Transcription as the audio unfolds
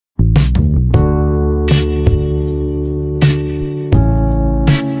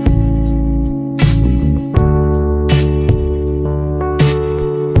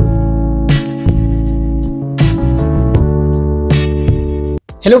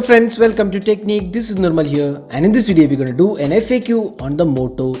Hello friends, welcome to Technique. This is Nirmal here, and in this video we're going to do an FAQ on the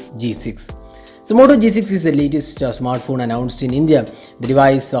Moto G6. So Moto G6 is the latest smartphone announced in India. The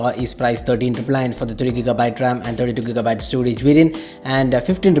device is priced 13,999 for the 3GB RAM and 32GB storage variant, and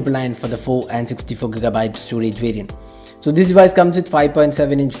 15,999 for the 4 and 64GB storage variant. So this device comes with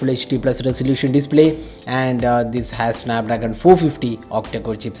 5.7-inch Full HD Plus resolution display, and this has Snapdragon 450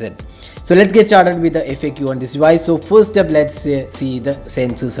 octa-core chipset. So let's get started with the FAQ on this device. So first up, let's see the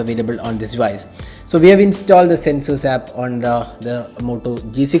sensors available on this device. So we have installed the sensors app on the Moto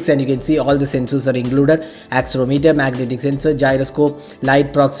G6, and you can see all the sensors are included: accelerometer, magnetic sensor, gyroscope,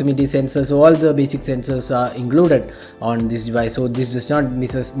 light proximity sensor. So all the basic sensors are included on this device, so this does not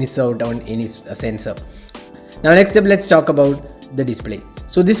miss out on any sensor. Now next up, let's talk about the display.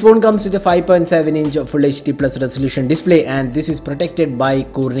 So this phone comes with a 5.7-inch Full HD Plus resolution display, and this is protected by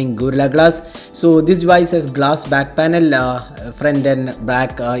Corning Gorilla Glass. So this device has glass back panel, front and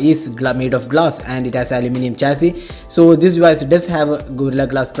back is made of glass, and it has aluminium chassis. So this device does have a Gorilla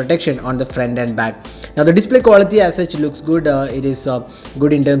Glass protection on the front and back. Now the display quality as such looks good. It is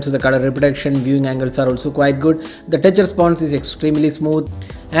good in terms of the color reproduction. Viewing angles are also quite good. The touch response is extremely smooth,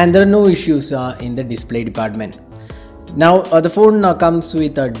 and there are no issues in the display department. Now the phone comes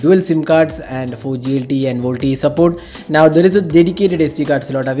with dual SIM cards and 4G LTE and VoLTE support. Now there is a dedicated SD card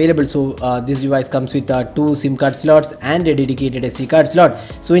slot available, so this device comes with 2 SIM card slots and a dedicated SD card slot.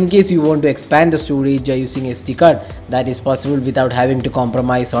 So in case you want to expand the storage using SD card, that is possible without having to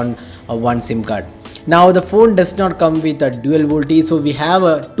compromise on one SIM card. Now the phone does not come with a dual VoLTE, so we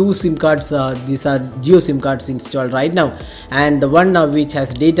have 2 SIM cards. These are Jio SIM cards installed right now, and the one which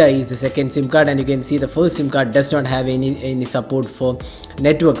has data is the second SIM card, and you can see the first SIM card does not have any support for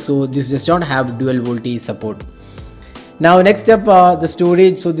network, so this does not have dual VoLTE support. Now next up, the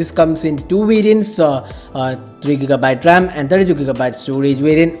storage. So this comes in 2 variants, 3GB RAM and 32GB storage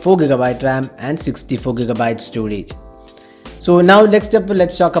variant, 4GB RAM and 64GB storage. So now next up,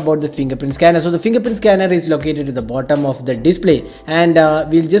 let's talk about the fingerprint scanner. So the fingerprint scanner is located at the bottom of the display, and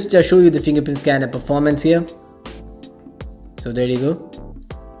we'll just show you the fingerprint scanner performance here. So there you go.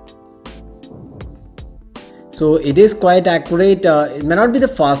 So it is quite accurate. It may not be the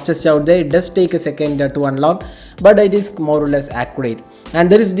fastest out there. It does take a second to unlock, but it is more or less accurate.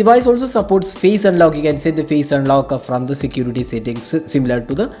 And this device also supports face unlock. You can set the face unlock from the security settings similar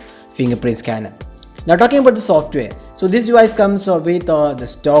to the fingerprint scanner. Now talking about the software, so this device comes with the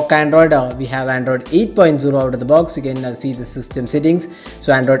stock Android. We have Android 8.0 out of the box. You can see the system settings.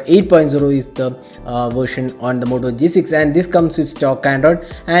 So Android 8.0 is the version on the Moto G6, and this comes with stock Android.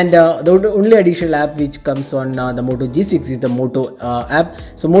 And the only additional app which comes on the Moto G6 is the Moto app.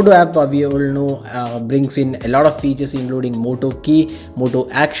 So Moto app, we all know, brings in a lot of features including Moto Key, Moto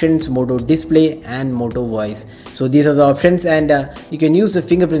Actions, Moto Display and Moto Voice. So these are the options, and you can use the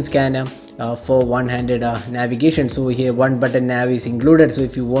fingerprint scanner for one-handed navigation. So here one button nav is included, so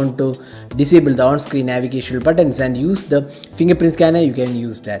if you want to disable the on-screen navigational buttons and use the fingerprint scanner, you can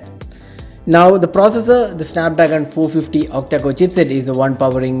use that. Now the processor, the Snapdragon 450 octa-core chipset is the one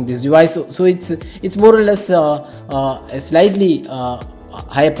powering this device. So it's more or less a slightly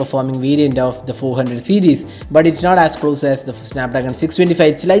higher performing variant of the 400 series, but it's not as close as the Snapdragon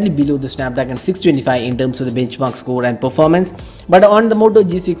 625. It's slightly below the Snapdragon 625 in terms of the benchmark score and performance. But on the Moto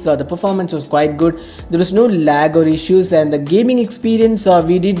G6, the performance was quite good. There was no lag or issues, and the gaming experience,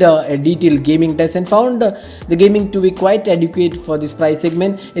 we did a detailed gaming test and found the gaming to be quite adequate for this price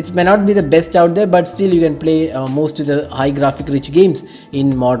segment. It may not be the best out there, but still you can play most of the high graphic rich games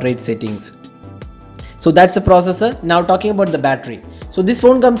in moderate settings. So that's the processor. Now talking about the battery. So this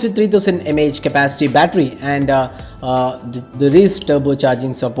phone comes with 3000 mAh capacity battery, and there is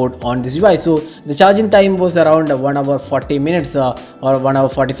turbocharging support on this device. So the charging time was around 1 hour 40 minutes or 1 hour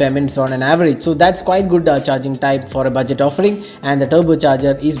 45 minutes on an average. So that's quite good charging time for a budget offering, and the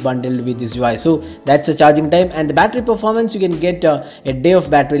turbocharger is bundled with this device. So that's the charging time, and the battery performance, you can get a day of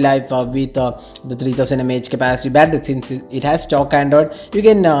battery life with the 3000 mAh capacity battery. Since it has stock Android, you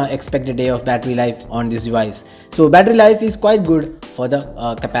can expect a day of battery life on this device. So battery life is quite good for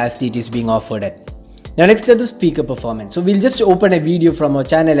the capacity it is being offered at. Now next is the speaker performance. So we'll just open a video from our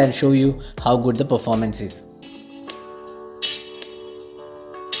channel and show you how good the performance is.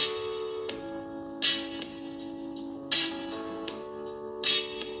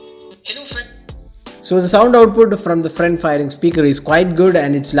 Hello friend. So the sound output from the front firing speaker is quite good,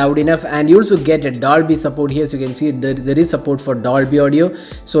 and it's loud enough, and you also get a Dolby support here. So you can see there is support for Dolby audio.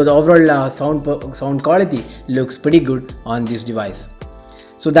 So the overall sound quality looks pretty good on this device.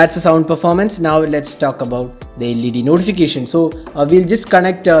 So that's the sound performance. Now let's talk about the LED notification. So we'll just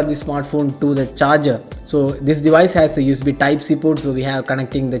connect the smartphone to the charger. So this device has a USB Type-C port, so we have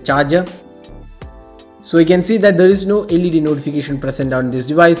connecting the charger. So you can see that there is no LED notification present on this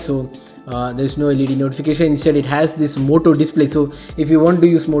device. So there is no LED notification. Instead it has this Moto display. So if you want to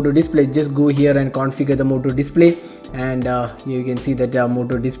use Moto display, just go here and configure the Moto display, and you can see that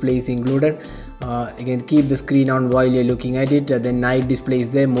Moto display is included. You can keep the screen on while you're looking at it. Then night display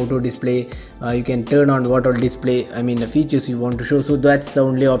is there, Moto display. You can turn on what all display, the features you want to show. So that's the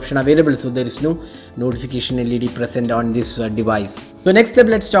only option available. So there is no notification LED present on this device. So next step,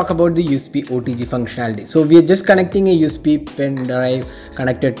 let's talk about the USB OTG functionality. So we are just connecting a USB pen drive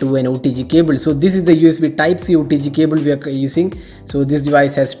connected to an OTG cable. So this is the USB Type-C OTG cable we are using. So this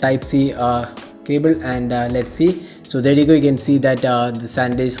device has Type-C cable, and let's see. So there you go, you can see that the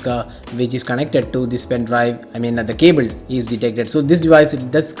SanDisk which is connected to this pen drive, the cable is detected. So this device, it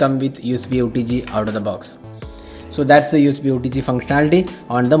does come with USB OTG out of the box. So that's the USB OTG functionality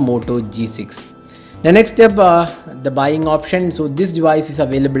on the Moto G6. The next step, the buying option. So this device is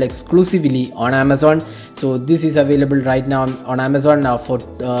available exclusively on Amazon. So this is available right now on Amazon for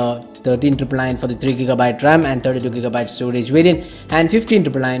 13,999 for the 3GB RAM and 32GB storage variant, and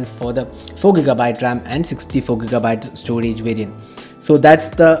 15,999 for the 4GB RAM and 64GB storage variant. So that's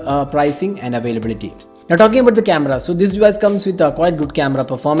the pricing and availability. Now talking about the camera, so this device comes with a quite good camera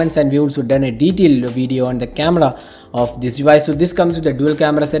performance, and we also done a detailed video on the camera of this device. So this comes with a dual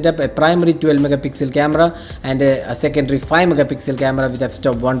camera setup, a primary 12MP camera and a secondary 5MP camera with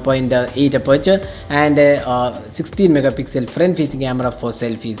f-stop 1.8 aperture, and a 16MP front facing camera for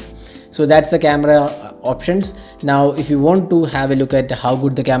selfies. So that's the camera options. Now if you want to have a look at how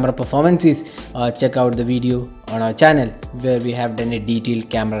good the camera performance is, check out the video on our channel where we have done a detailed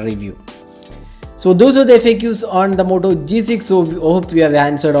camera review. So those are the FAQs on the Moto G6. So we hope we have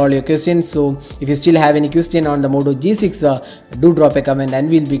answered all your questions. So if you still have any question on the Moto G6, do drop a comment and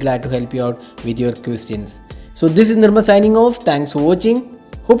we'll be glad to help you out with your questions. So this is Nirmal signing off. Thanks for watching.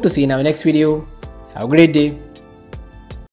 Hope to see you in our next video. Have a great day.